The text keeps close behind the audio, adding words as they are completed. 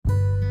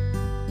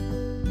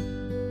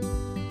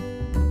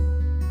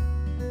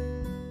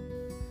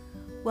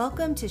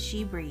Welcome to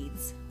She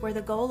Breathes, where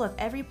the goal of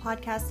every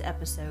podcast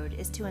episode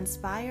is to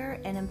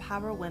inspire and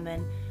empower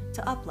women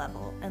to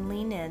up-level and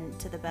lean in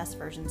to the best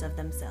versions of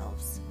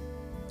themselves.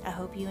 I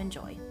hope you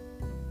enjoy.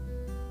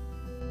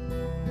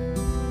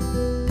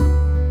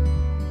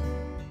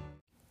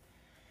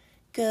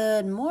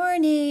 Good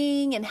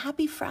morning and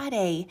happy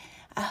Friday.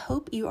 I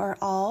hope you are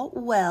all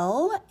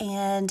well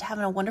and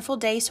having a wonderful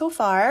day so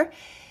far.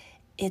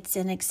 It's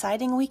an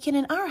exciting weekend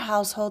in our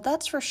household,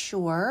 that's for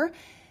sure.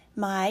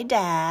 My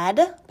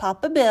dad,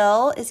 Papa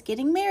Bill, is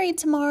getting married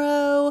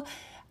tomorrow.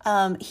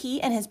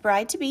 He and his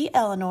bride-to-be,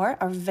 Eleanor,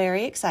 are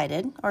very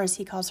excited, or as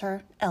he calls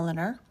her,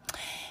 Eleanor.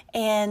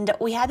 And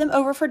we had them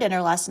over for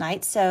dinner last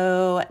night,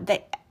 so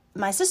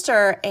my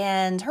sister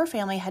and her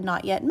family had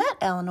not yet met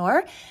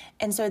Eleanor,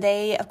 and so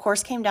they, of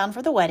course, came down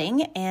for the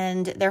wedding,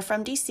 and they're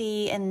from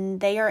DC,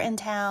 and they are in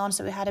town,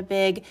 so we had a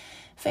big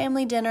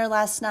family dinner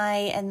last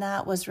night, and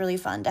that was really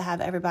fun to have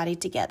everybody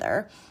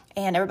together.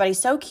 And everybody's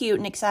so cute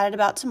and excited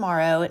about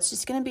tomorrow. It's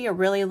just going to be a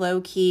really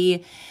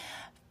low-key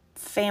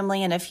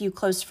family and a few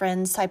close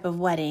friends type of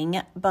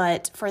wedding.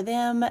 But for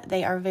them,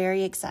 they are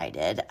very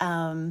excited.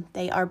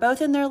 They are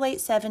both in their late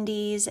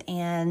 70s,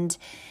 and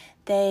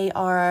they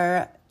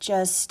are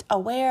just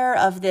aware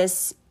of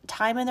this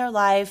time in their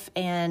life,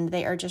 and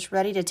they are just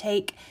ready to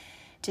take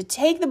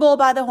the bull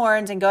by the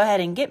horns and go ahead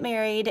and get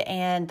married.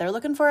 And they're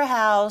looking for a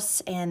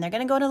house, and they're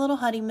going to go on a little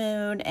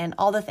honeymoon and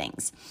all the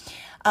things.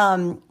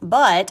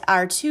 But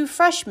our two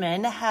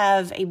freshmen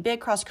have a big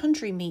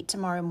cross-country meet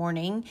tomorrow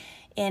morning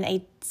in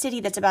a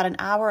city that's about an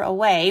hour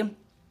away.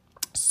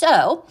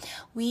 So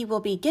we will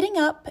be getting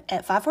up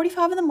at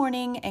 5:45 in the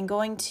morning and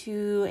going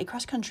to a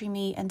cross-country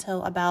meet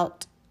until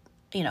about,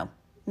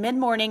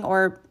 mid-morning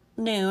or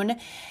noon,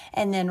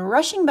 and then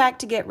rushing back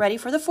to get ready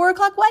for the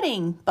 4:00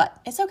 wedding. But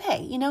it's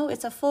okay.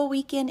 It's a full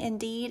weekend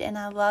indeed, and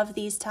I love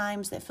these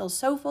times that feel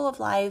so full of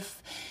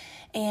life.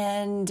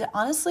 And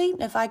honestly,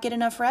 if I get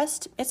enough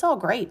rest, it's all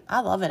great.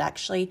 I love it,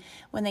 actually.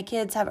 When the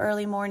kids have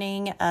early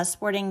morning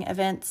sporting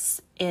events,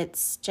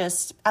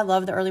 I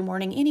love the early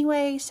morning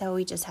anyway. So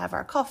we just have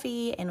our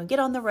coffee and we get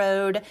on the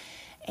road.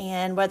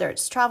 And whether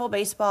it's travel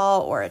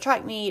baseball or a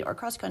track meet or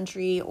cross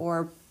country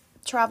or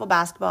travel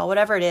basketball,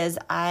 whatever it is,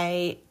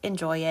 I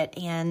enjoy it.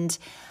 And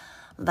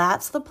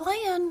that's the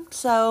plan.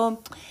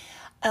 So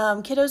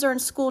kiddos are in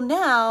school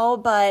now,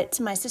 but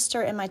my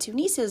sister and my two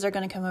nieces are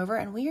going to come over,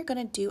 and we are going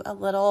to do a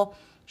little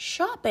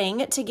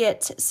shopping to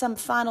get some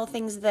final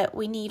things that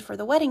we need for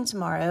the wedding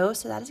tomorrow.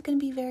 So that is going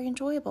to be very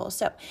enjoyable.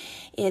 So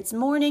it's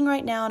morning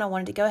right now, and I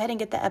wanted to go ahead and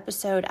get the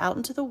episode out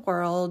into the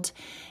world,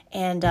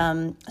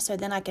 and so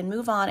then I can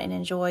move on and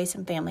enjoy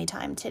some family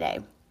time today.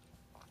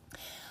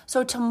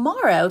 So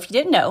tomorrow, if you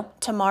didn't know,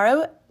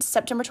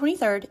 September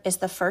 23rd, is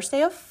the first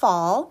day of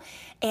fall.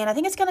 And I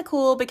think it's kind of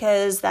cool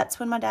because that's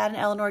when my dad and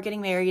Eleanor are getting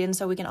married. And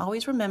so we can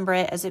always remember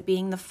it as it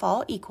being the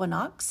Fall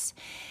Equinox.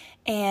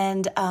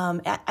 And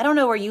I don't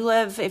know where you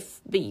live,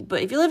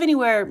 but if you live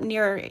anywhere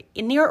near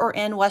or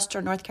in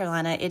Western North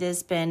Carolina,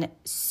 it's been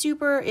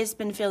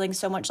feeling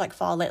so much like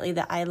fall lately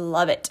that I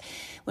love it.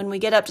 When we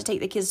get up to take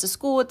the kids to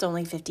school, it's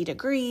only 50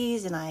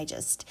 degrees, and I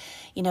just,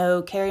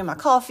 carry my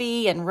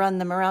coffee and run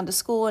them around to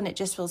school, and it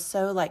just feels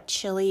so like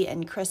chilly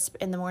and crisp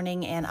in the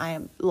morning, and I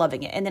am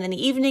loving it. And then in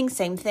the evening,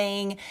 same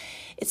thing.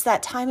 It's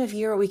that time of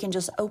year where we can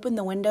just open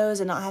the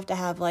windows and not have to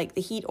have like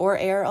the heat or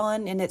air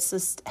on, and it's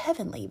just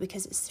heavenly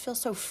because it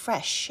feels so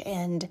fresh,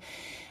 and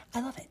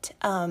I love it.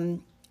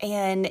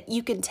 And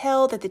you can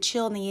tell that the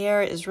chill in the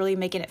air is really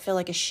making it feel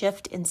like a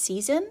shift in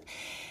season.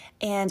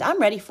 And I'm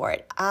ready for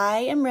it. I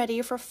am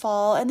ready for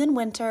fall and then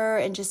winter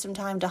and just some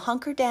time to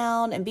hunker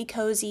down and be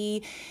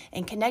cozy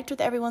and connect with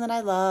everyone that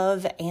I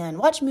love and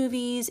watch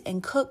movies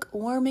and cook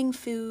warming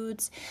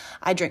foods.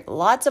 I drink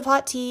lots of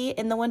hot tea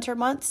in the winter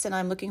months, and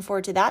I'm looking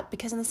forward to that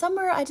because in the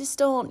summer I just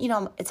don't,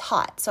 it's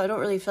hot. So I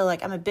don't really feel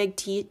like I'm a big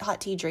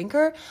hot tea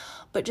drinker.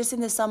 But just in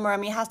the summer,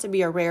 it has to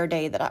be a rare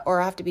day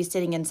I have to be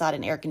sitting inside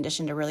an air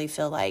condition to really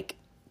feel like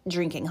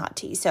drinking hot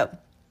tea. So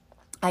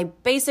I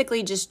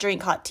basically just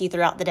drink hot tea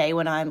throughout the day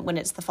when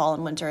it's the fall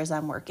and winter as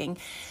I'm working,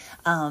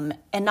 and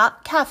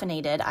not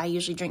caffeinated. I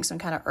usually drink some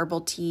kind of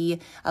herbal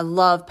tea. I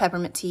love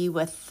peppermint tea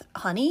with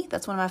honey.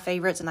 That's one of my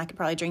favorites, and I could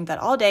probably drink that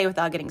all day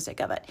without getting sick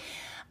of it.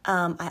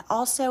 I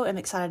also am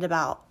excited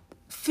about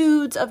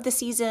foods of the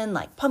season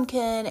like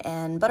pumpkin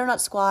and butternut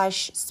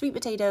squash, sweet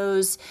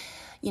potatoes,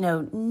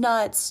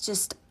 nuts,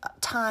 just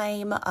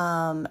thyme,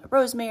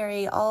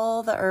 rosemary,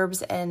 all the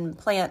herbs and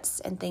plants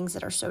and things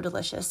that are so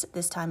delicious at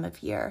this time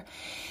of year.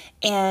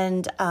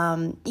 And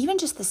even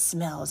just the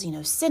smells,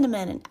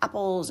 cinnamon and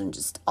apples and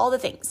just all the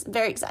things.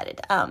 Very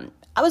excited. I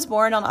was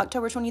born on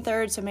October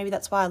 23rd, so maybe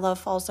that's why I love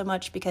fall so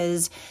much,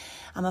 because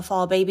I'm a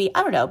fall baby.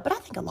 I don't know, but I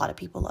think a lot of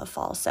people love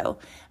fall, so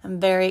I'm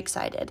very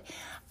excited.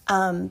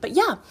 But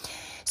yeah,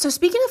 so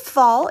speaking of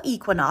fall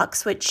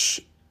equinox,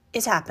 which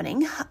is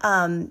happening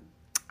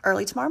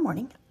early tomorrow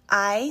morning,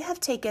 I have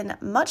taken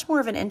much more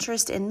of an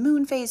interest in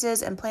moon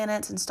phases and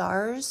planets and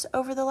stars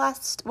over the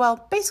last,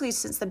 well, basically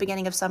since the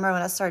beginning of summer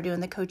when I started doing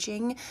the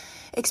coaching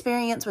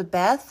experience with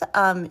Beth.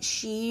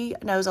 She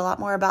knows a lot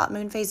more about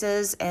moon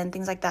phases and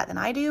things like that than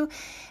I do.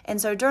 And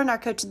so during our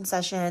coaching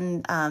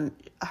session,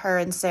 her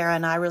and Sarah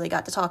and I really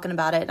got to talking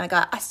about it. And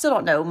I still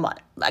don't know much,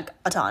 like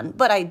a ton,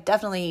 but I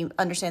definitely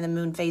understand the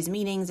moon phase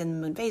meanings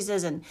and moon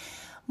phases and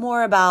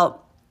more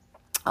about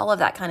all of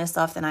that kind of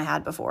stuff than I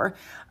had before.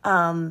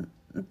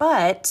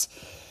 But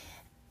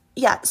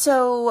yeah,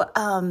 so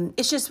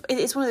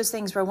it's one of those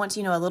things where once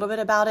you know a little bit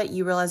about it,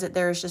 you realize that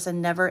there's just a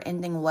never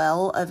ending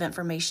well of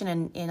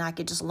information and I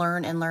could just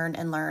learn and learn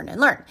and learn and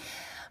learn.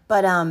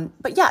 But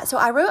yeah, so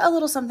I wrote a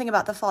little something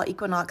about the fall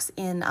equinox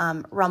in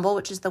Rumble,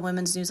 which is the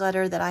women's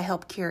newsletter that I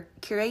help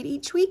curate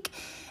each week.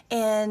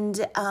 And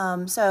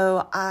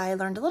so I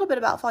learned a little bit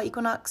about fall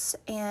equinox.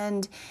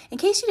 And in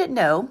case you didn't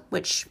know,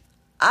 which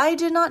I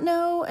did not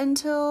know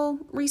until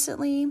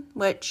recently,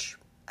 which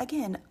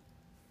again,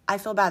 I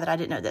feel bad that I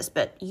didn't know this,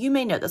 but you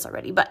may know this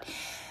already. But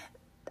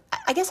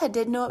I guess I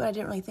did know it, but I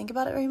didn't really think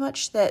about it very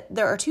much, that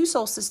there are two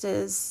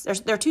solstices.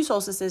 There are two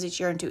solstices each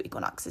year and two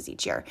equinoxes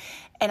each year.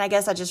 And I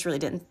guess I just really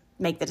didn't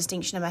make the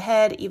distinction in my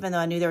head, even though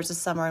I knew there was a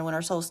summer and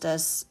winter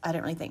solstice. I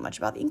didn't really think much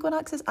about the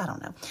equinoxes. I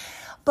don't know.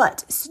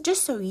 But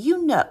just so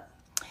you know,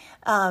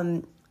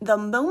 the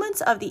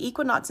moments of the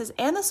equinoxes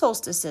and the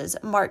solstices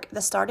mark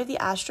the start of the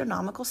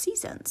astronomical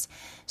seasons.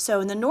 So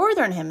in the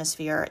northern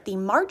hemisphere, the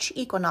March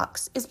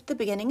equinox is the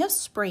beginning of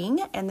spring,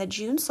 and the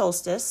June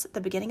solstice,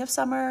 the beginning of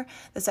summer,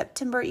 the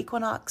September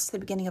equinox, the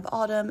beginning of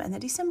autumn, and the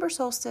December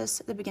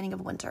solstice, the beginning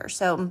of winter.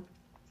 So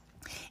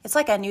it's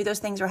like I knew those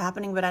things were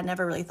happening, but I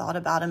never really thought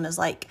about them as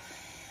like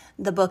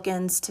the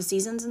bookends to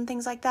seasons and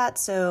things like that.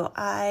 So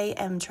I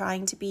am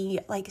trying to be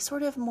like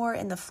sort of more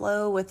in the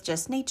flow with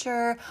just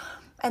nature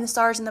and the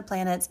stars and the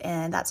planets,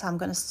 and that's how I'm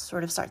going to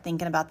sort of start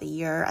thinking about the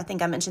year. I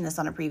think I mentioned this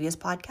on a previous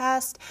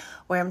podcast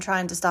where I'm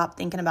trying to stop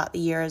thinking about the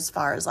year as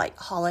far as like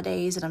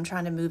holidays, and I'm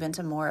trying to move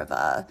into more of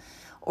a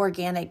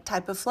organic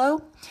type of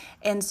flow.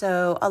 And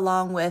so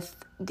along with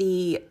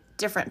the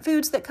different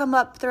foods that come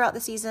up throughout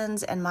the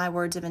seasons and my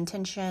words of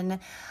intention,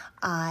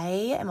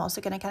 I am also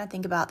going to kind of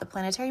think about the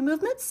planetary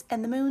movements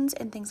and the moons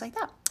and things like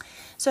that.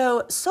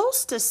 So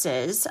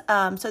solstices,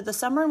 so the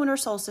summer and winter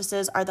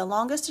solstices are the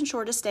longest and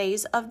shortest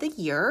days of the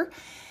year.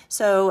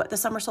 So the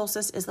summer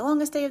solstice is the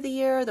longest day of the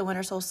year. The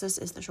winter solstice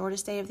is the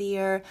shortest day of the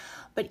year.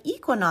 But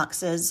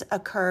equinoxes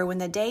occur when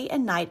the day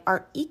and night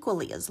are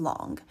equally as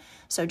long.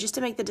 So just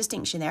to make the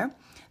distinction there.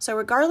 So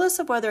regardless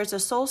of whether it's a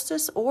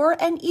solstice or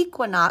an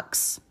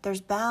equinox, there's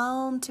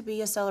bound to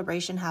be a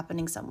celebration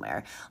happening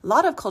somewhere. A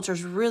lot of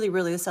cultures really,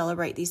 really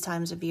celebrate these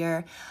times of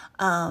year.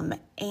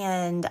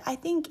 And I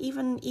think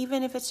even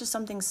if it's just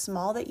something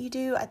small that you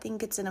do, I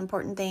think it's an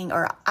important thing,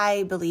 or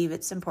I believe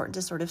it's important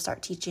to sort of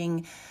start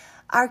teaching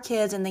our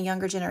kids and the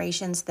younger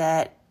generations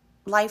that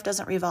life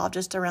doesn't revolve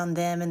just around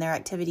them and their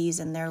activities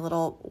and their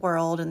little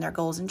world and their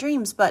goals and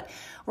dreams, but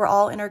we're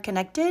all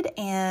interconnected,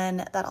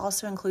 and that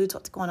also includes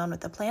what's going on with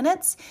the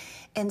planets.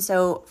 And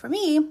so for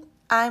me,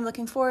 I'm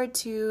looking forward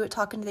to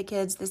talking to the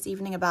kids this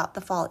evening about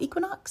the fall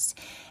equinox,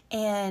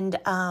 and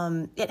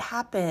it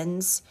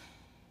happens.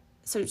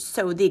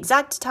 So the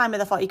exact time of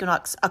the fall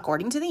equinox,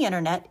 according to the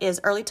internet,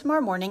 is early tomorrow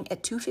morning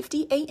at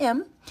 2:50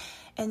 a.m.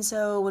 And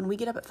so when we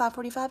get up at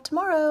 5:45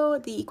 tomorrow,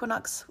 the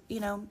equinox,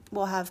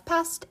 will have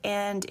passed,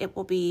 and it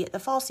will be the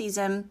fall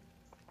season.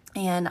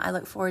 And I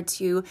look forward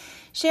to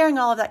sharing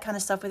all of that kind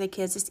of stuff with the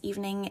kids this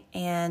evening.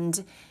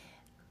 And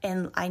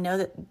I know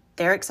that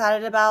they're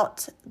excited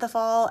about the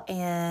fall.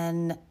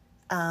 And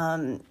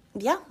I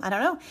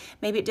don't know.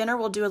 Maybe at dinner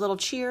we'll do a little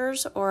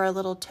cheers or a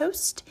little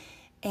toast,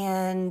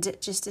 and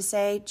just to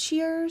say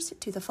cheers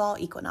to the fall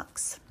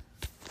equinox.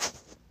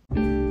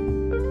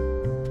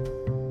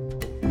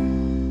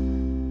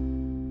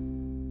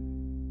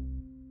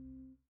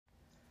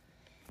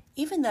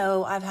 Even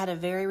though I've had a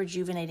very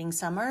rejuvenating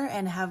summer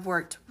and have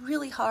worked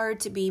really hard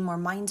to be more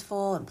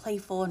mindful and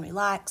playful and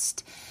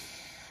relaxed,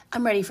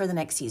 I'm ready for the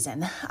next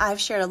season. I've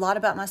shared a lot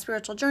about my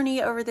spiritual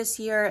journey over this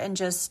year, and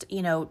just,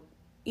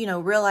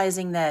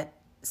 realizing that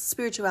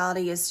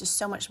spirituality is just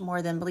so much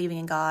more than believing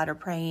in God or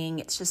praying.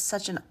 It's just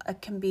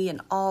it can be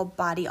an all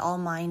body, all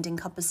mind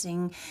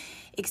encompassing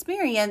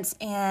experience.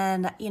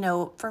 And,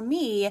 for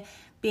me,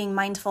 being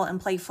mindful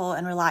and playful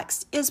and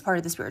relaxed is part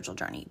of the spiritual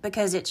journey,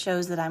 because it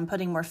shows that I'm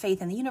putting more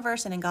faith in the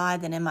universe and in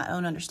God than in my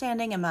own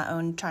understanding and my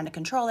own trying to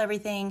control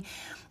everything.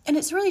 And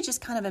it's really just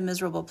kind of a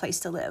miserable place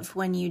to live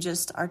when you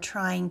just are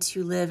trying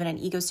to live in an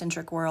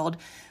egocentric world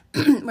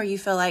where you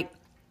feel like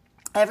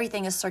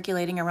everything is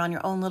circulating around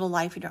your own little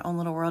life in your own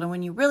little world. And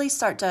when you really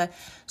start to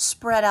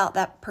spread out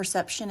that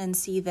perception and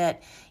see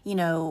that,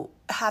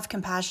 have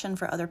compassion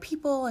for other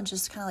people and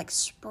just kind of like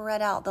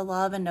spread out the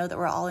love and know that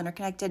we're all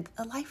interconnected,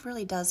 the life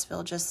really does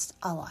feel just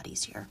a lot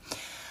easier.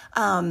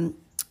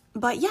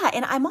 But yeah,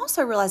 and I'm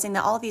also realizing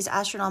that all these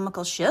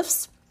astronomical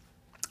shifts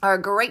are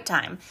a great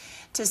time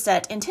to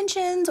set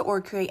intentions or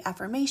create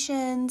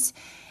affirmations.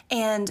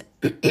 And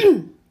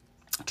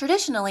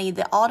Traditionally,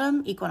 the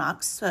autumn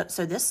equinox,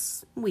 so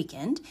this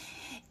weekend,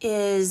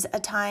 is a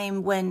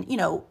time when,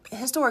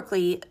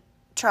 historically,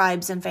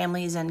 tribes and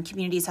families and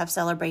communities have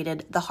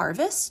celebrated the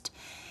harvest.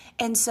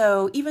 And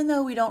so even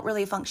though we don't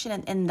really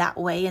function in that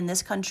way in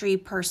this country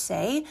per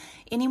se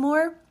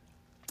anymore,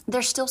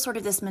 there's still sort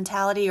of this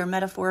mentality or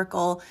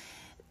metaphorical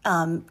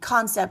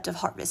concept of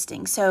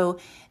harvesting. So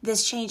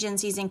this change in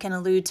season can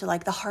allude to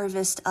like the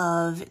harvest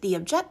of the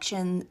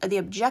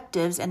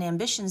objectives and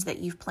ambitions that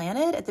you've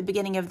planted at the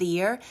beginning of the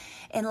year,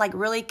 and like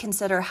really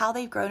consider how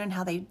they've grown and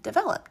how they've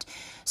developed.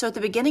 So at the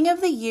beginning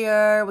of the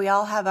year, we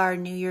all have our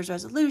New Year's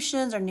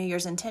resolutions or New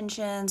Year's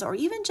intentions, or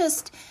even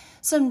just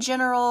some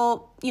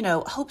general,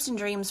 hopes and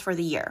dreams for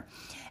the year.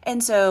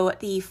 And so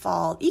the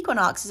fall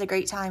equinox is a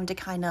great time to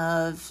kind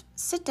of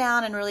sit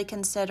down and really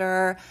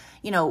consider,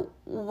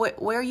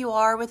 where you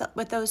are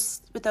with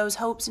those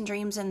hopes and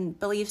dreams and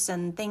beliefs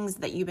and things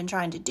that you've been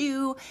trying to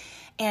do.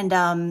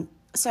 And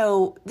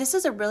so this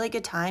is a really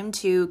good time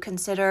to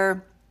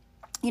consider,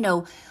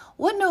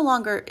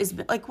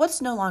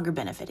 what's no longer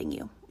benefiting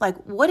you? Like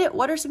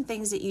what are some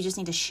things that you just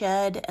need to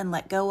shed and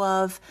let go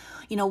of?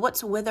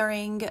 What's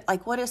withering?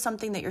 Like what is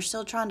something that you're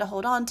still trying to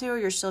hold on to, or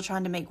you're still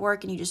trying to make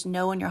work and you just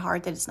know in your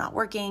heart that it's not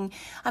working?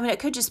 I mean, it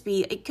could just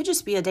be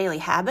a daily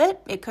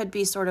habit. It could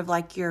be sort of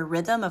like your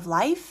rhythm of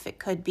life. It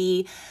could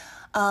be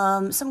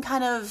some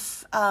kind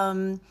of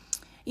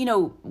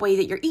way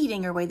that you're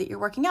eating or way that you're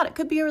working out. It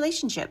could be a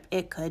relationship.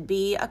 It could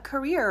be a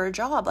career or a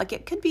job. Like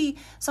it could be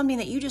something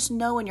that you just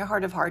know in your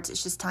heart of hearts.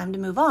 It's just time to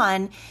move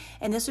on.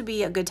 And this would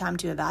be a good time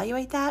to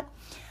evaluate that.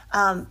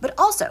 But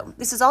also,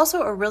 this is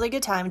also a really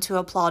good time to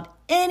applaud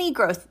any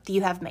growth that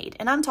you have made.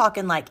 And I'm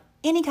talking like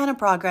any kind of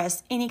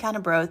progress, any kind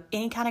of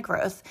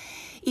growth.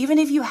 Even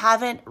if you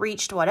haven't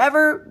reached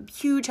whatever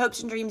huge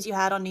hopes and dreams you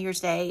had on New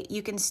Year's Day,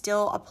 you can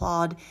still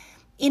applaud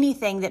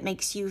anything that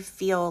makes you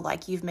feel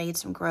like you've made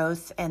some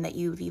growth and that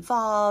you've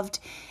evolved,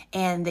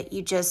 and that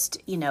you just,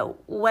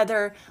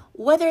 whether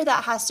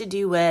that has to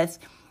do with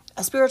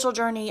a spiritual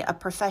journey, a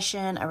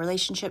profession, a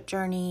relationship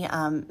journey,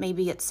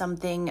 maybe it's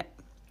something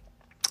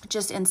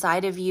just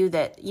inside of you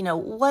that,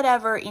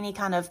 whatever, any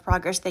kind of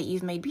progress that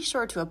you've made, be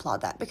sure to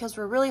applaud that, because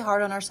we're really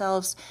hard on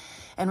ourselves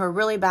and we're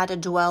really bad to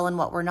dwell on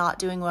what we're not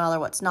doing well or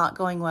what's not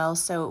going well.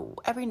 So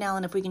every now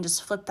and then, if we can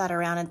just flip that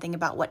around and think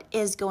about what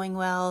is going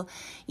well,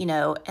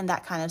 and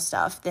that kind of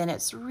stuff, then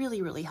it's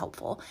really, really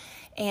helpful.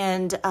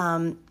 And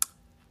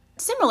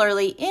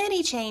similarly,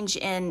 any change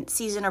in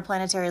season or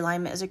planetary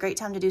alignment is a great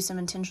time to do some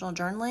intentional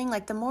journaling.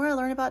 Like the more I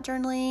learn about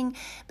journaling,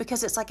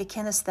 because it's like a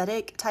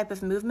kinesthetic type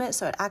of movement,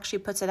 so it actually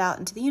puts it out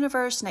into the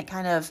universe and it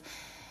kind of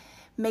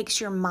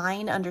makes your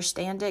mind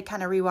understand it,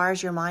 kind of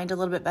rewires your mind a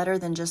little bit better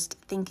than just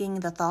thinking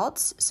the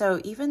thoughts. So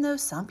even though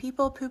some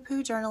people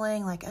poo-poo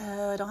journaling, like,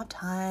 oh, I don't have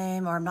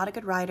time, or I'm not a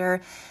good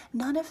writer,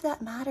 none of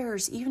that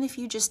matters. Even if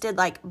you just did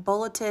like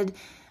bulleted,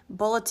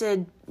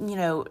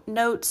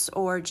 notes,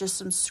 or just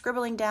some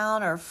scribbling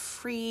down, or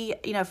free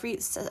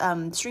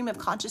stream of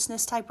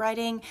consciousness type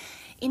writing,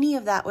 any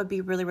of that would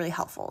be really, really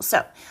helpful.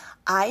 So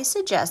I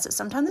suggest that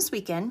sometime this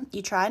weekend,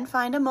 you try and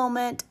find a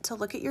moment to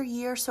look at your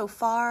year so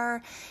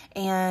far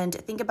and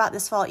think about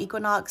this fall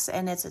equinox,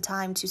 and it's a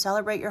time to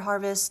celebrate your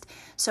harvest.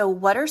 So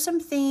what are some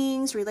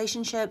things,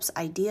 relationships,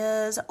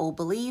 ideas, old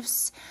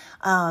beliefs,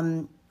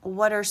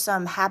 what are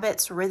some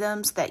habits,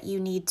 rhythms that you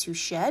need to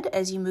shed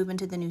as you move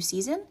into the new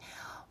season?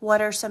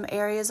 What are some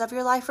areas of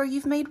your life where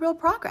you've made real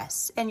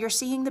progress and you're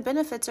seeing the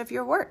benefits of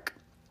your work?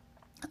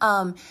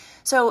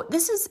 So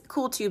this is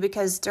cool too,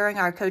 because during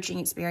our coaching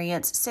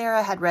experience,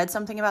 Sarah had read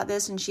something about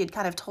this, and she had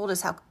kind of told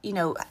us how,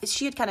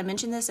 she had kind of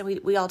mentioned this,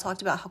 and we all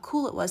talked about how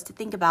cool it was to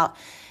think about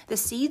the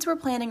seeds we're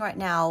planting right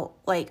now,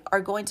 like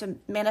are going to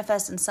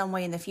manifest in some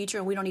way in the future,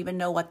 and we don't even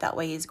know what that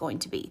way is going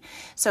to be.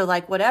 So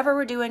like whatever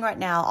we're doing right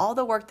now, all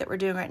the work that we're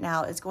doing right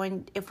now is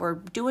going, if we're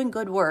doing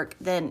good work,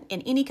 then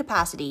in any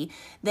capacity,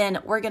 then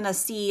we're going to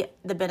see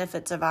the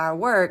benefits of our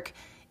work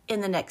in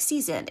the next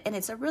season. And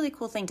it's a really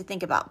cool thing to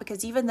think about,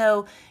 because even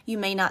though you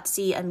may not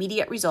see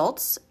immediate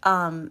results,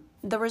 the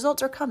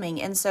results are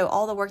coming. And so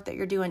all the work that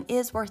you're doing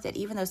is worth it,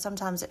 even though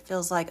sometimes it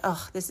feels like,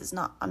 oh,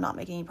 I'm not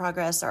making any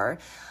progress, or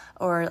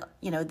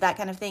that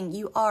kind of thing.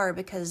 You are,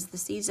 because the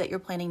seeds that you're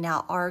planting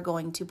now are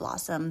going to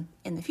blossom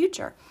in the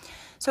future.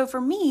 So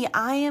for me,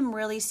 I am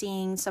really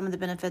seeing some of the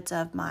benefits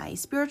of my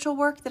spiritual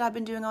work that I've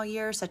been doing all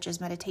year, such as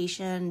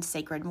meditation,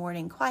 sacred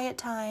morning quiet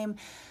time,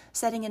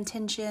 setting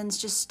intentions.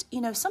 Just,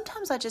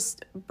 sometimes I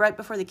just, right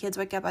before the kids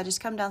wake up, I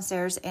just come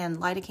downstairs and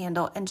light a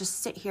candle and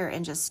just sit here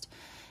and just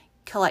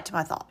collect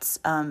my thoughts.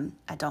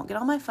 I don't get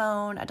on my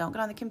phone. I don't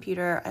get on the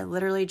computer. I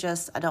literally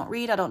I don't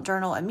read. I don't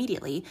journal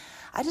immediately.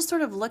 I just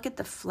sort of look at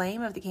the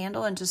flame of the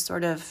candle and just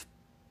sort of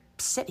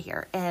sit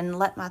here and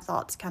let my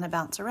thoughts kind of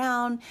bounce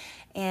around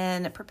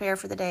and prepare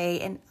for the day.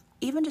 And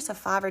even just a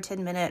 5 or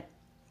 10 minute,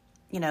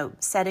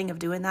 setting of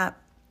doing that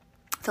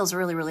feels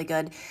really, really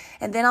good.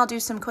 And then I'll do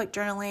some quick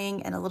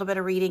journaling and a little bit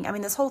of reading. I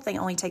mean, this whole thing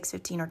only takes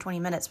 15 or 20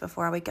 minutes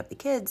before I wake up the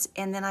kids.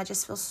 And then I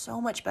just feel so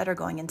much better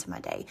going into my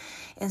day,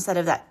 instead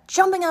of that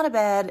jumping out of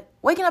bed,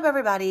 waking up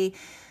everybody.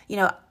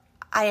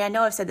 I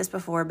know I've said this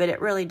before, but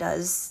it really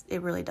does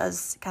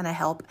kind of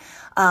help.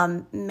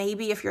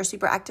 Maybe if you're a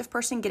super active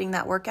person, getting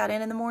that workout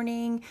in the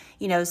morning,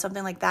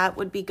 something like that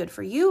would be good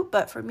for you.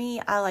 But for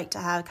me, I like to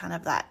have kind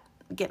of that,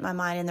 get my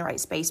mind in the right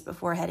space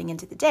before heading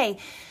into the day.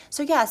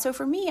 So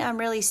for me, I'm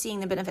really seeing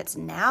the benefits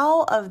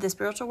now of the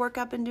spiritual work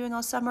I've been doing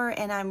all summer,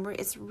 and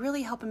it's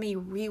really helping me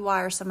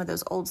rewire some of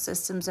those old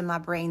systems in my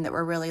brain that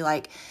were really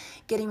like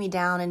getting me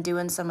down and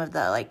doing some of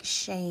the like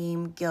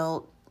shame,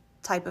 guilt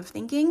type of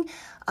thinking.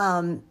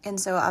 And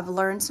so I've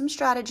learned some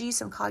strategies,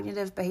 some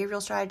cognitive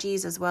behavioral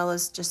strategies, as well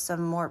as just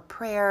some more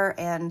prayer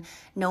and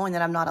knowing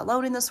that I'm not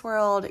alone in this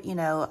world.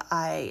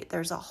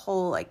 There's a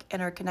whole like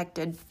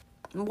interconnected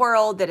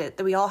world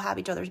that we all have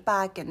each other's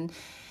back, and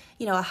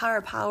a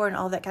higher power and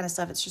all that kind of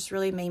stuff. It's just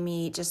really made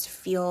me just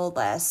feel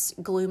less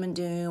gloom and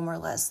doom, or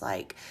less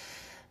like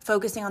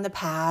focusing on the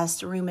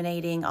past,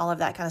 ruminating, all of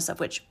that kind of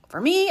stuff, which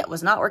for me it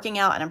was not working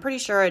out, and I'm pretty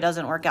sure it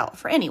doesn't work out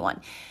for anyone.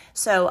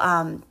 So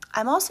I'm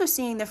also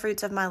seeing the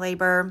fruits of my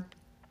labor,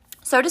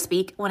 so to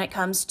speak, when it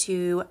comes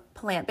to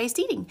plant-based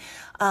eating.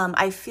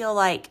 I feel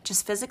like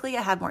just physically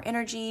I have more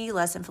energy,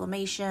 less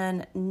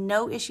inflammation,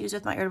 no issues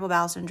with my irritable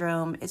bowel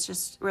syndrome. It's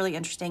just really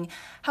interesting.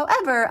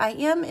 However, I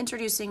am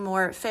introducing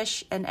more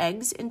fish and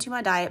eggs into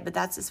my diet, but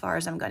that's as far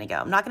as I'm going to go.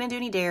 I'm not going to do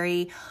any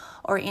dairy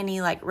or any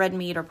like red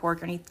meat or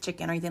pork or any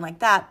chicken or anything like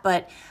that.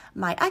 But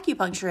my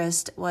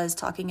acupuncturist was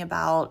talking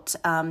about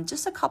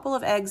just a couple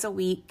of eggs a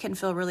week can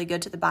feel really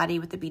good to the body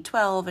with the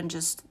B12 and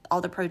just all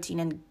the protein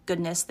and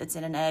goodness that's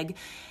in an egg.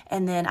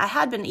 And then I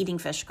had been eating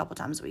fish a couple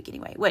times a week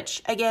anyway,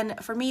 which again,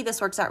 for me, this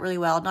works out really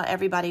well. Not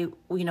everybody,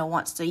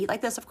 wants to eat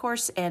like this, of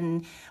course.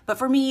 But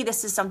for me,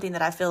 this is something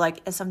that I feel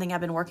like is something I've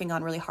been working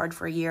on really hard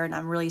for a year, and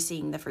I'm really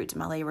seeing the fruits of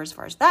my labor as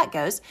far as that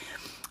goes.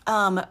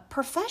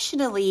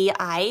 Professionally,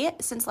 I,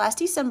 since last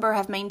December,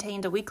 have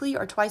maintained a weekly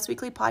or twice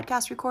weekly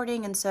podcast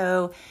recording. And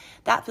so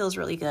that feels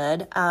really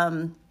good.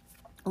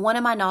 One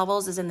of my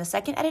novels is in the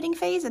second editing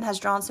phase and has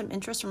drawn some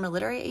interest from a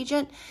literary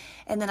agent.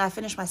 And then I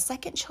finished my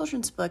second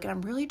children's book, and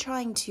I'm really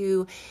trying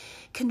to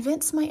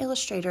convince my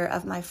illustrator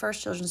of my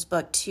first children's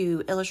book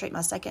to illustrate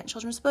my second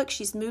children's book.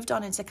 She's moved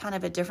on into kind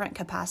of a different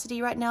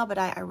capacity right now, but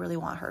I really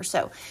want her.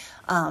 So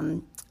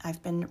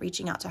I've been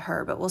reaching out to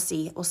her, but we'll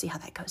see how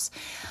that goes.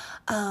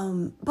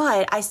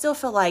 But I still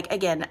feel like,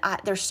 again,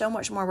 there's so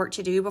much more work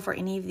to do before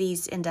any of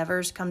these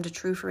endeavors come to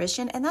true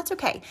fruition, and that's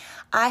okay.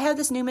 I have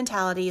this new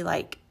mentality,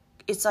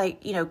 it's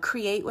like,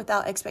 create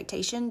without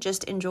expectation.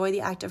 Just enjoy the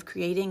act of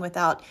creating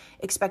without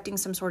expecting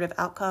some sort of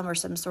outcome or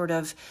some sort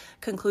of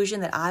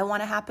conclusion that I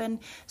want to happen.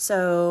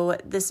 So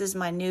this is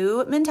my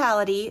new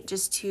mentality,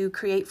 just to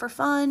create for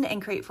fun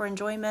and create for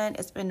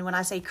enjoyment. When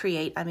I say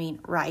create, I mean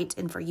write.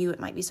 And for you, it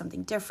might be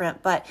something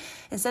different. But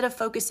instead of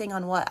focusing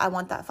on what I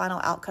want that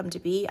final outcome to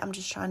be, I'm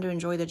just trying to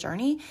enjoy the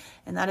journey.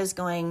 And that is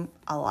going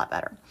a lot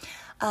better.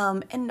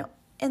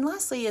 And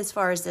lastly, as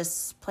far as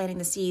this planting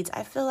the seeds,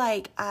 I feel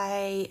like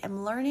I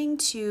am learning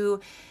to,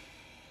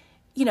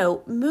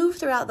 move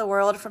throughout the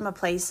world from a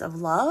place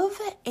of love,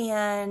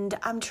 and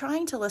I'm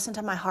trying to listen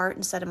to my heart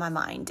instead of my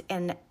mind.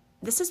 And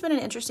this has been an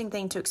interesting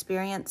thing to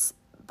experience,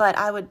 but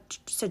I would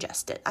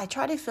suggest it. I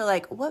try to feel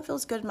like what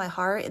feels good in my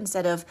heart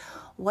instead of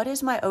what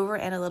is my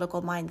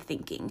over-analytical mind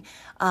thinking,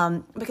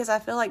 because I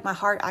feel like my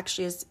heart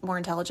actually is more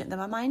intelligent than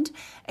my mind.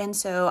 And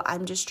so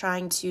I'm just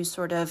trying to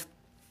sort of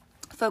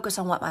focus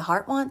on what my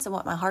heart wants and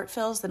what my heart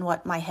feels than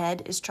what my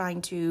head is trying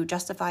to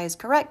justify as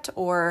correct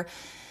or,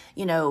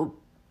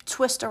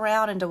 twist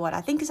around into what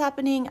I think is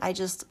happening. I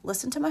just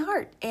listen to my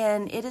heart,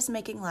 and it is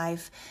making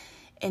life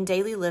and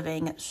daily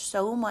living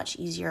so much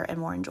easier and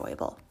more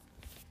enjoyable.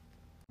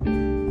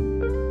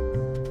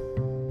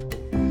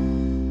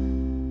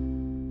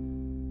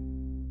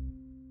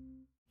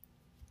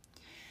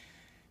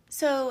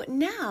 So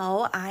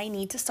now I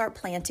need to start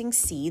planting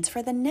seeds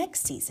for the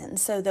next season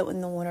so that when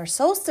the winter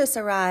solstice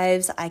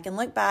arrives, I can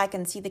look back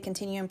and see the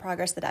continuing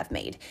progress that I've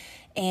made.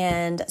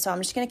 And so I'm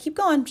just going to keep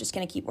going. I'm just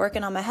going to keep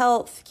working on my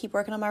health, keep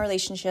working on my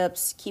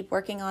relationships, keep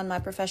working on my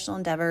professional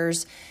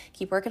endeavors,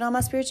 keep working on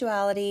my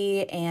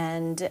spirituality,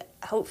 and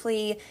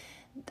hopefully,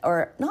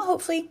 or not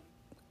hopefully,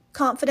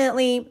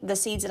 confidently, the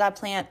seeds that I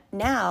plant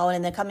now and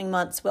in the coming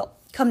months will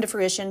come to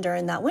fruition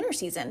during that winter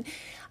season.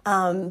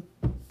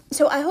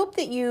 So I hope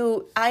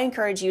that I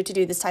encourage you to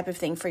do this type of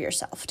thing for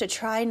yourself, to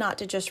try not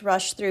to just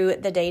rush through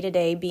the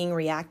day-to-day being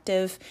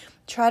reactive.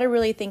 Try to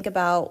really think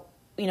about,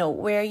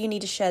 where you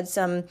need to shed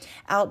some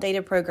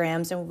outdated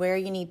programs and where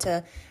you need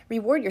to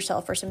reward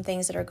yourself for some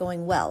things that are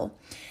going well.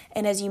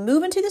 And as you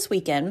move into this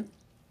weekend,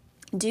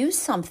 do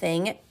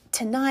something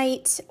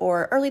tonight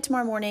or early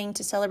tomorrow morning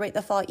to celebrate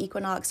the fall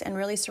equinox and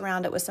really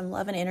surround it with some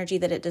love and energy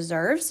that it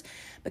deserves,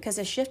 because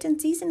a shift in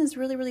season is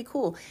really, really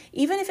cool.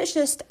 Even if it's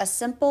just a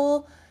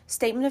simple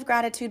statement of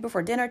gratitude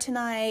before dinner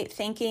tonight,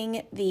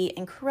 thanking the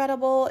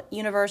incredible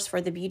universe for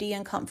the beauty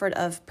and comfort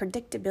of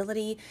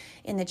predictability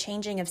in the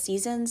changing of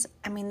seasons.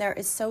 I mean, there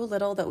is so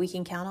little that we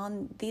can count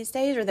on these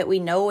days, or that we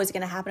know is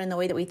going to happen in the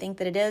way that we think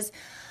that it is.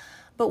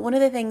 But one of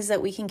the things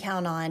that we can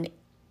count on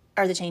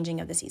are the changing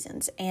of the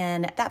seasons.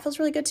 And that feels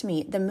really good to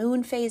me. The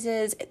moon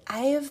phases, I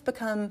have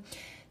become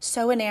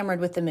so enamored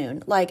with the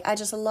moon. Like, I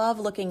just love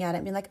looking at it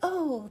and being like,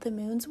 oh, the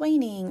moon's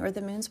waning or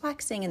the moon's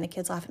waxing, and the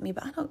kids laugh at me,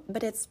 but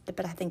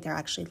I think they're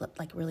actually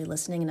like really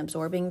listening and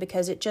absorbing,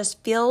 because it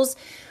just feels,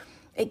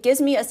 it gives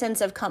me a sense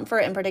of comfort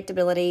and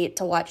predictability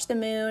to watch the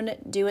moon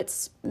do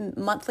its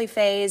monthly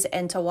phase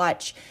and to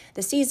watch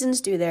the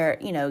seasons do their,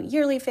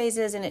 yearly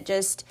phases. And it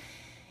just,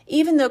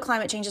 even though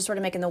climate change is sort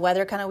of making the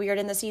weather kind of weird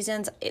in the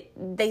seasons,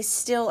 they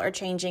still are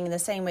changing in the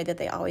same way that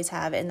they always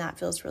have. And that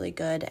feels really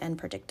good and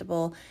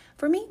predictable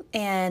for me.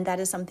 And that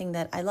is something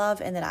that I love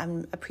and that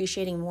I'm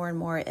appreciating more and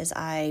more as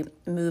I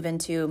move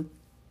into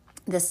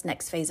this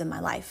next phase of my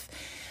life.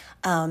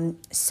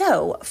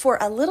 So for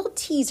a little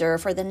teaser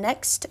for the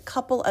next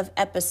couple of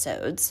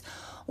episodes,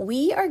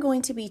 we are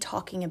going to be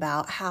talking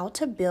about how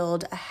to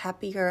build a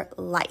happier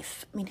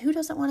life. I mean, who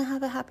doesn't want to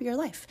have a happier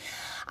life?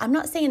 I'm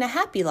not saying a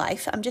happy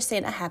life. I'm just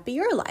saying a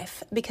happier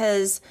life,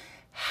 because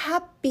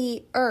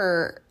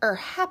happier or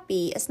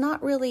happy is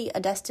not really a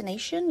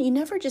destination. You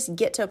never just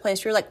get to a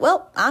place where you're like,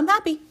 well, I'm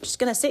happy. I'm just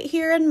going to sit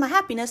here in my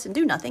happiness and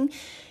do nothing.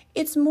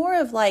 It's more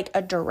of like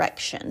a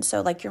direction. So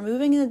like you're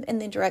moving in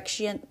the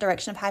direction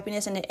of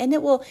happiness, and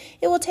it will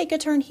take a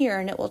turn here,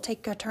 and it will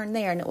take a turn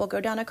there, and it will go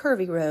down a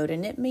curvy road,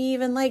 and it may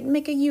even like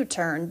make a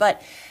U-turn.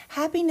 But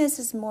happiness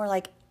is more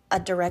like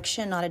a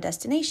direction, not a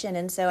destination.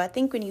 And so I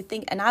think when you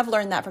think, and I've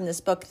learned that from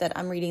this book that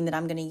I'm reading that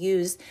I'm going to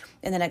use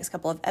in the next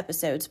couple of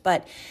episodes.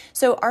 But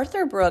so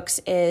Arthur Brooks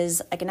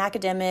is like an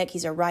academic.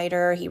 He's a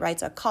writer. He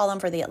writes a column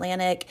for The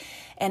Atlantic.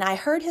 And I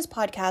heard his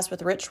podcast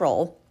with Rich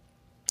Roll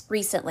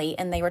recently,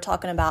 and they were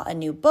talking about a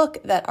new book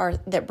that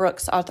Arthur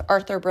Brooks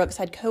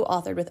had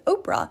co-authored with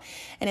Oprah,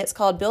 and it's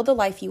called Build the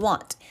Life You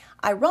Want.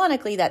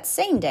 Ironically, that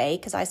same day,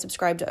 because I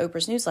subscribed to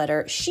Oprah's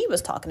newsletter, she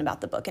was talking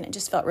about the book, and it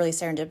just felt really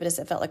serendipitous.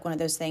 It felt like one of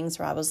those things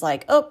where I was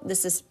like, oh,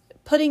 this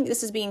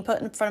is being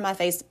put in front of my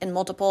face in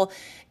multiple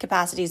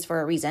capacities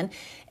for a reason.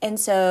 And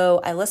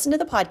so I listened to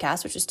the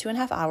podcast, which was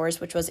 2.5 hours,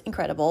 which was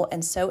incredible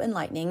and so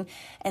enlightening.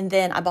 And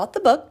then I bought the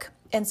book.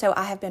 And so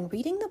I have been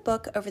reading the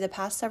book over the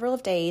past several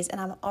days, and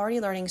I'm already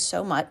learning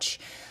so much.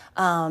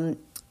 So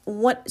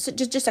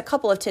just a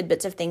couple of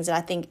tidbits of things that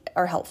I think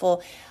are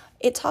helpful.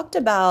 It talked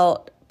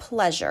about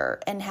pleasure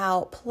and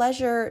how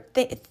pleasure,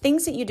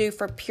 things that you do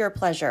for pure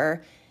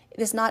pleasure,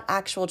 is not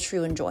actual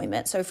true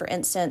enjoyment. So for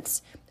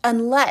instance,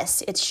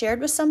 unless it's shared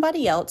with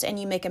somebody else and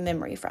you make a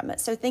memory from it.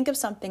 So think of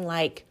something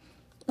like,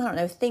 I don't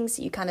know, things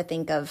that you kind of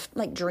think of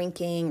like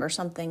drinking, or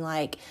something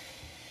like,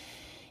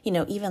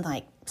 even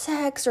like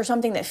sex, or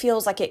something that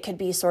feels like it could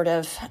be sort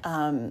of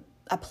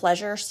a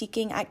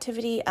pleasure-seeking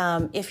activity.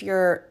 If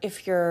you're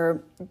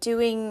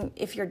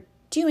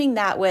doing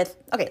that with,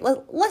 okay,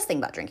 let's think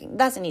about drinking.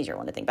 That's an easier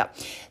one to think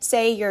about.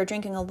 Say you're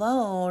drinking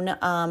alone,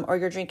 or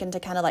you're drinking to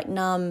kind of like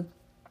numb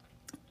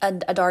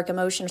a dark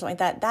emotion or something like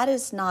that. That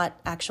is not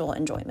actual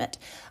enjoyment.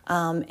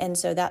 And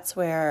so that's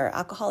where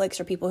alcoholics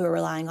or people who are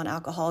relying on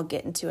alcohol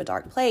get into a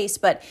dark place.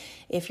 But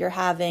if you're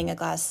having a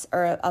glass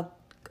or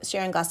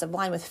sharing a glass of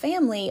wine with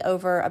family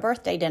over a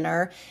birthday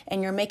dinner,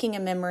 and you're making a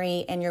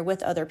memory and you're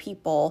with other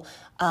people,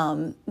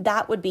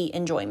 that would be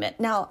enjoyment.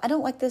 Now, I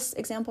don't like this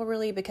example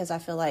really, because I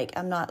feel like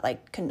I'm not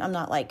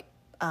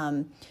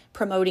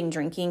promoting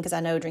drinking, because I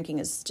know drinking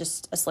is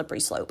just a slippery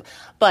slope.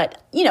 But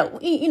you know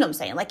what I'm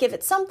saying? Like if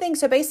it's something,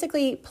 so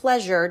basically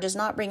pleasure does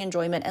not bring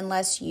enjoyment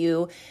unless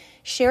you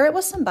share it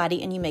with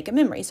somebody and you make a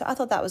memory. So I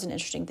thought that was an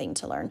interesting thing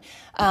to learn.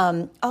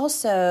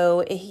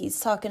 Also, he's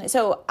talking,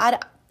 so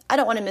I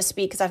don't want to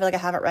misspeak because I feel like I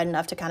haven't read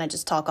enough to kind of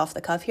just talk off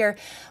the cuff here,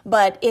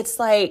 but it's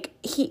like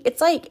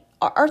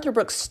Arthur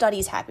Brooks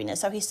studies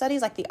happiness. So he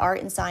studies like the art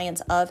and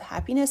science of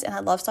happiness. And I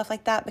love stuff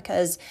like that,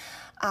 because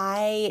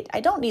I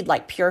don't need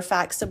like pure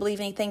facts to believe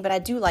anything, but I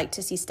do like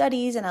to see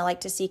studies, and I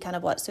like to see kind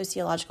of what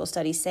sociological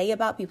studies say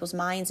about people's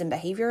minds and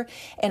behavior.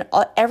 And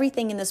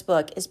everything in this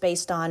book is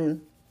based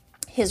on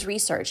his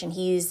research, and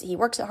he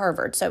works at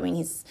Harvard. So I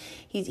mean,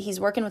 he's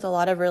working with a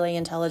lot of really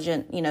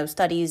intelligent,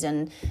 studies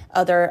and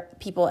other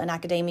people in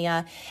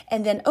academia.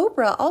 And then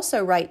Oprah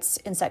also writes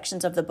in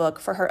sections of the book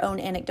for her own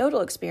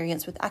anecdotal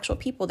experience with actual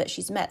people that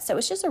she's met. So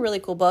it's just a really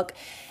cool book.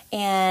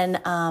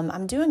 And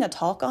I'm doing a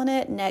talk on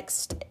it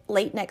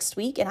late next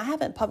week, and I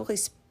haven't publicly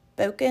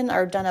spoken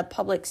or done a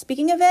public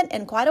speaking event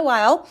in quite a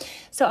while.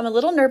 So I'm a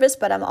little nervous,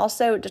 but I'm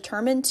also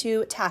determined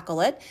to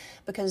tackle it,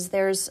 because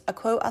there's a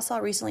quote I saw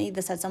recently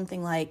that said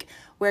something like,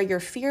 where your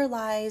fear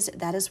lies,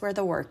 that is where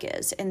the work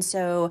is. And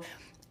so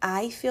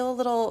I feel a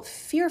little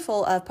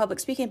fearful of public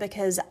speaking,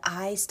 because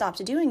I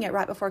stopped doing it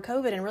right before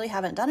COVID and really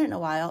haven't done it in a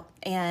while.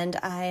 And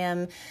I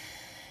am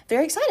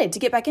very excited to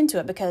get back into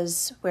it,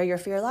 because where your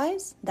fear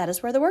lies, that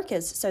is where the work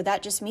is. So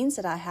that just means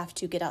that I have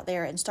to get out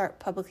there and start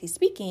publicly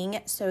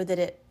speaking so that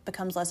it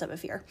becomes less of a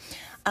fear.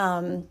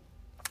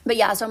 But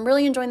yeah, so I'm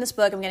really enjoying this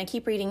book. I'm going to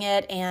keep reading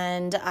it,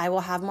 and I will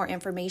have more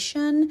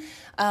information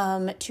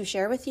to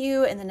share with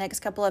you in the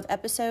next couple of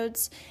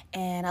episodes,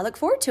 and I look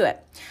forward to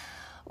it.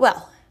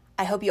 Well,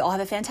 I hope you all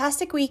have a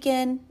fantastic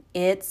weekend.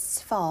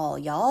 It's fall,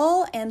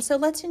 y'all, and so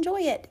let's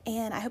enjoy it.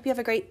 And I hope you have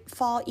a great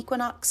fall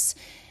equinox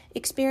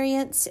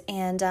experience.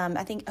 And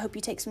I hope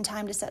you take some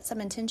time to set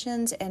some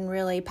intentions and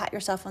really pat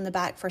yourself on the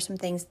back for some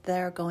things that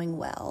are going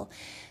well.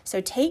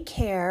 So take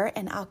care,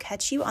 and I'll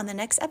catch you on the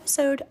next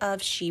episode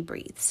of She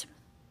Breathes.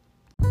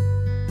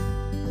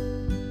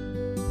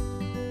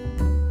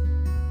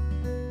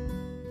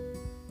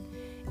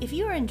 If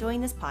you are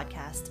enjoying this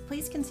podcast,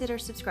 please consider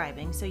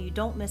subscribing so you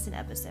don't miss an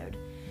episode.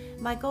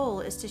 My goal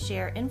is to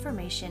share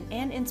information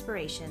and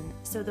inspiration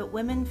so that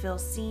women feel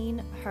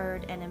seen,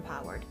 heard, and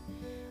empowered.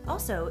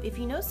 Also, if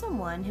you know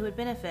someone who would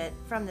benefit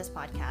from this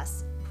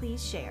podcast,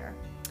 please share.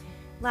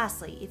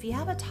 Lastly, if you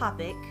have a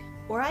topic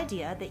or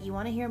idea that you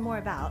want to hear more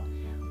about,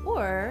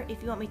 or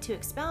if you want me to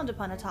expound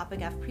upon a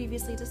topic I've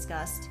previously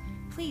discussed,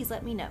 please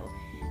let me know.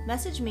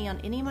 Message me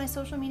on any of my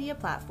social media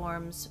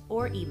platforms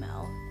or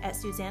email at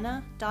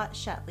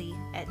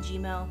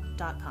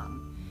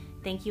susanna.shetley@gmail.com.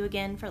 Thank you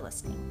again for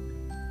listening.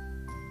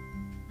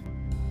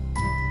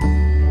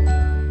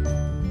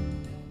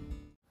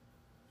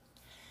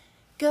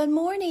 Good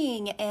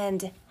morning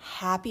and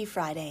happy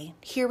Friday.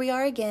 Here we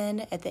are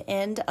again at the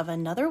end of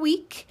another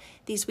week.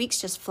 These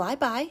weeks just fly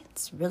by.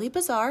 It's really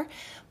bizarre,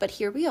 but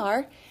here we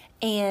are.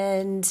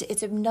 And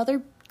it's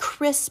another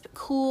crisp,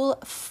 cool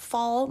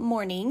fall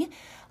morning.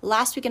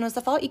 Last weekend was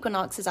the Fall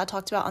Equinox, as I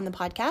talked about on the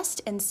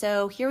podcast. And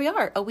so here we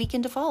are, a week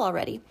into fall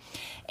already.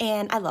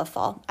 And I love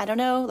fall. I don't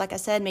know, like I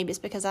said, maybe it's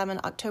because I'm an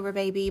October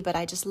baby, but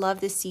I just love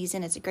this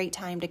season. It's a great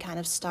time to kind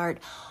of start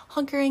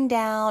hunkering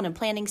down and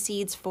planting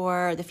seeds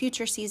for the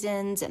future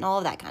seasons and all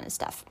of that kind of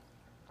stuff.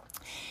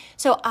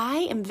 So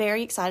I am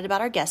very excited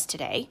about our guest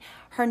today.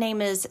 Her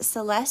name is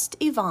Celeste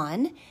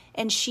Yvonne,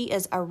 and she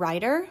is a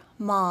writer,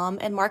 mom,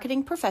 and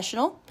marketing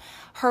professional.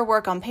 Her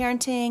work on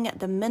parenting,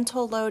 the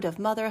mental load of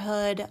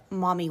motherhood,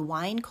 mommy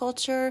wine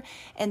culture,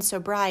 and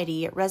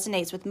sobriety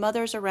resonates with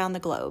mothers around the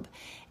globe.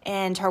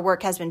 And her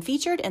work has been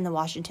featured in the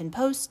Washington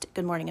Post,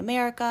 Good Morning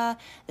America,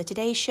 The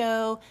Today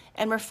Show,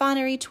 and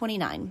Refinery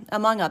 29,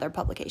 among other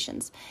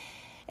publications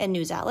and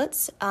news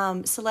outlets.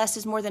 Celeste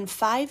is more than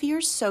 5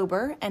 years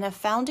sober and a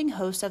founding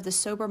host of the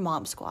Sober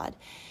Mom Squad.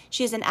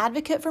 She is an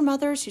advocate for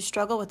mothers who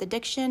struggle with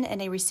addiction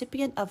and a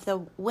recipient of the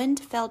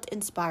Windfeld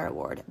Inspire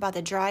Award by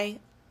the Dry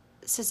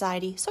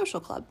Society Social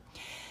Club.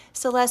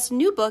 Celeste's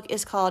new book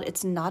is called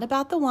It's Not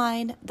About the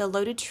Wine, The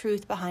Loaded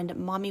Truth Behind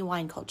Mommy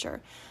Wine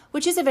Culture,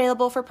 which is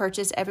available for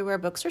purchase everywhere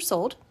books are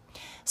sold.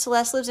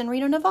 Celeste lives in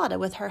Reno, Nevada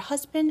with her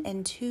husband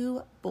and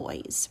 2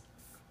 boys.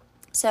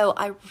 So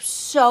I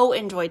so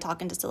enjoy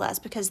talking to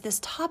Celeste because this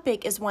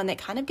topic is one that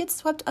kind of gets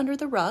swept under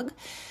the rug.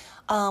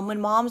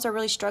 When moms are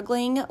really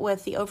struggling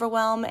with the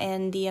overwhelm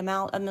and the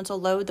amount of mental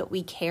load that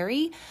we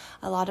carry,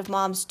 a lot of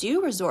moms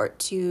do resort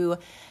to,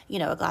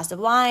 a glass of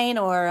wine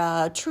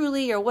or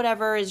Truly or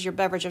whatever is your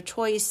beverage of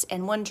choice.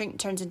 And one drink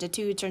turns into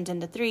 2, turns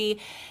into 3,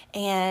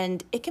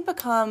 and it can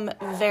become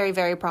very,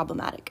 very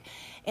problematic.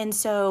 And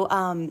so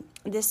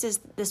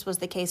this was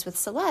the case with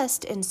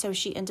Celeste. And so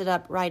she ended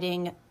up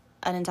writing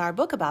an entire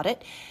book about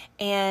it,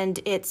 and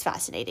it's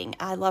fascinating.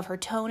 I love her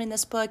tone in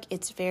this book.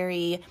 It's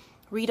very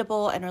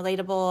readable and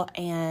relatable,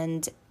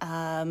 and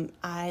I'm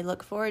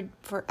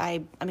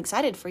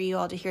excited for you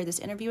all to hear this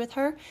interview with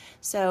her.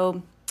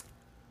 So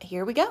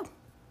here we go.